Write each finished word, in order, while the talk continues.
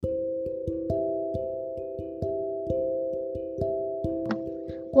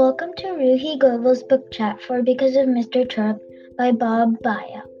Welcome to Ruhi Govil's book chat for Because of Mr. Terupt by Bob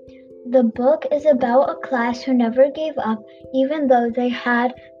Baya. The book is about a class who never gave up even though they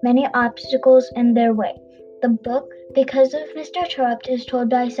had many obstacles in their way. The book, Because of Mr. Terupt, is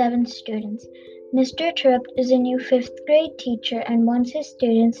told by 7 students. Mr. Terupt is a new 5th grade teacher and wants his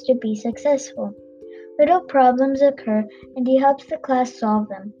students to be successful. Little problems occur and he helps the class solve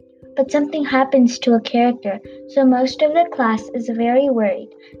them. But something happens to a character, so most of the class is very worried.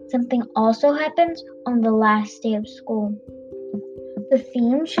 Something also happens on the last day of school. The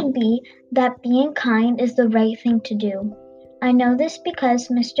theme should be that being kind is the right thing to do. I know this because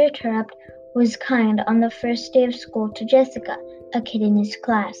Mr. Terupt was kind on the first day of school to Jessica, a kid in his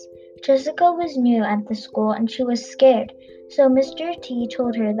class. Jessica was new at the school and she was scared, so Mr. T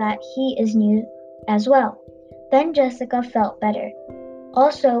told her that he is new as well. Then Jessica felt better.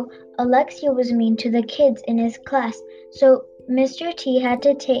 Also, Alexia was mean to the kids in his class, so Mr. T had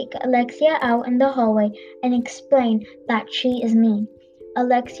to take Alexia out in the hallway and explain that she is mean.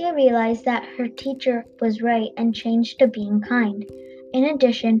 Alexia realized that her teacher was right and changed to being kind. In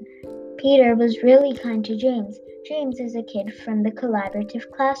addition, Peter was really kind to James. James is a kid from the collaborative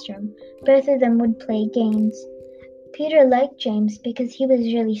classroom. Both of them would play games. Peter liked James because he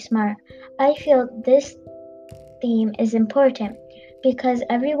was really smart. I feel this theme is important because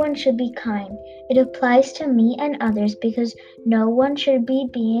everyone should be kind. It applies to me and others because no one should be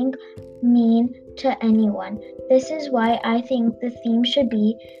being mean to anyone. This is why I think the theme should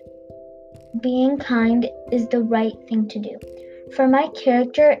be being kind is the right thing to do. For my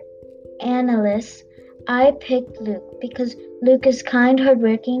character analysis, I picked Luke because Luke is kind,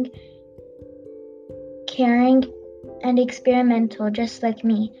 hardworking, caring, and experimental just like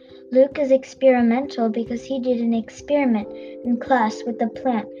me. Luke is experimental because he did an experiment in class with a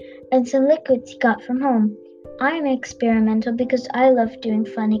plant and some liquids he got from home. I am experimental because I love doing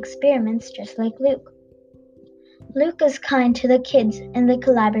fun experiments just like Luke. Luke is kind to the kids in the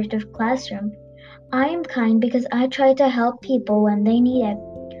collaborative classroom. I am kind because I try to help people when they need it.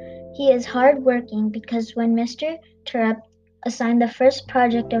 He is hardworking because when Mr. Terupt assigned the first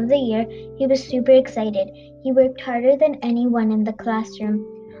project of the year, he was super excited. He worked harder than anyone in the classroom.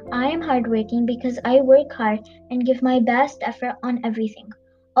 I am hardworking because I work hard and give my best effort on everything.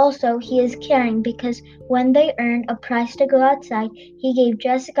 Also, he is caring because when they earned a prize to go outside, he gave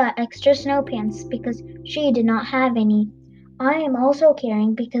Jessica extra snow pants because she did not have any. I am also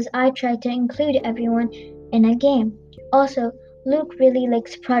caring because I try to include everyone in a game. Also, Luke really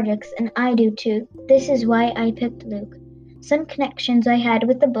likes projects and I do too. This is why I picked Luke. Some connections I had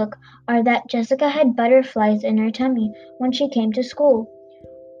with the book are that Jessica had butterflies in her tummy when she came to school.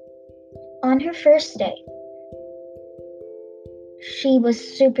 On her first day, she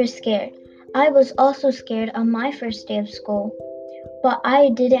was super scared. I was also scared on my first day of school, but I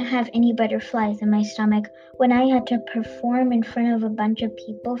didn't have any butterflies in my stomach. When I had to perform in front of a bunch of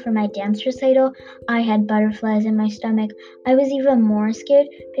people for my dance recital, I had butterflies in my stomach. I was even more scared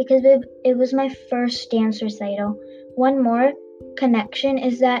because it was my first dance recital. One more connection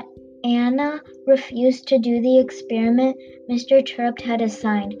is that Anna refused to do the experiment Mr. Terupt had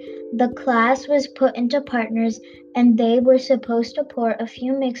assigned. The class was put into partners and they were supposed to pour a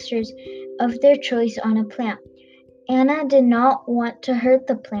few mixtures of their choice on a plant. Anna did not want to hurt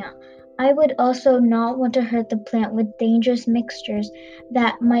the plant. I would also not want to hurt the plant with dangerous mixtures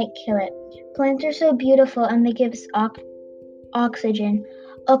that might kill it. Plants are so beautiful and they give us oxygen.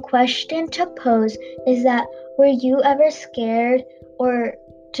 A question to pose is that were you ever scared or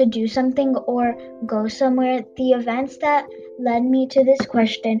to do something or go somewhere? The events that led me to this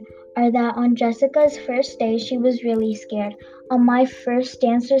question are that on Jessica's first day, she was really scared. On my first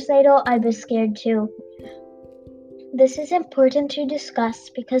dance recital, I was scared too. This is important to discuss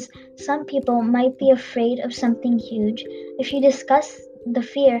because some people might be afraid of something huge. If you discuss the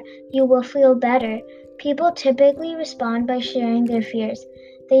fear, you will feel better. People typically respond by sharing their fears.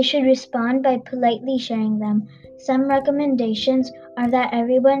 They should respond by politely sharing them. Some recommendations are that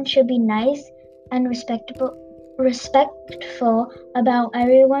everyone should be nice and respectful about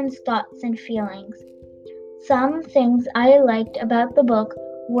everyone's thoughts and feelings. Some things I liked about the book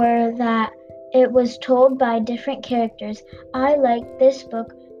were that it was told by different characters. I liked this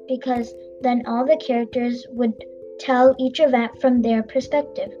book because then all the characters would tell each event from their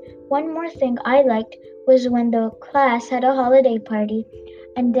perspective. One more thing I liked was when the class had a holiday party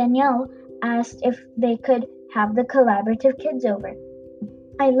and Danille asked if they could have the collaborative kids over.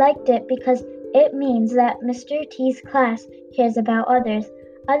 I liked it because it means that Mr. T's class cares about others.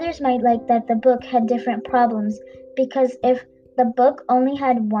 Others might like that the book had different problems because if the book only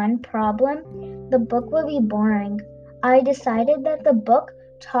had one problem. The book would be boring. I decided that the book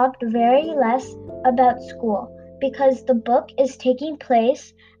talked very less about school because the book is taking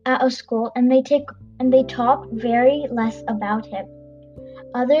place at a school and they talk very less about him.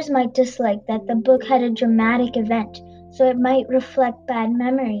 Others might dislike that the book had a dramatic event, so it might reflect bad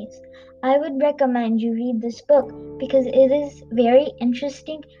memories. I would recommend you read this book because it is very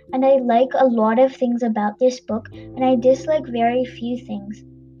interesting and I like a lot of things about this book and I dislike very few things.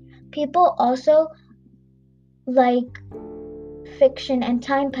 People also like fiction and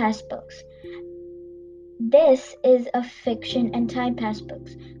time pass books. This is a fiction and time pass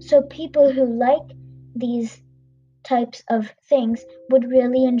books, so people who like these types of things would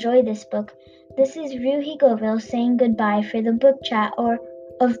really enjoy this book. This is Ruhi Govil saying goodbye for the book chat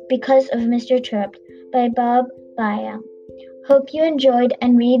of Because of Mr. Terupt by Bob Baya. Hope you enjoyed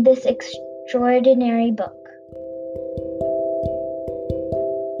and read this extraordinary book.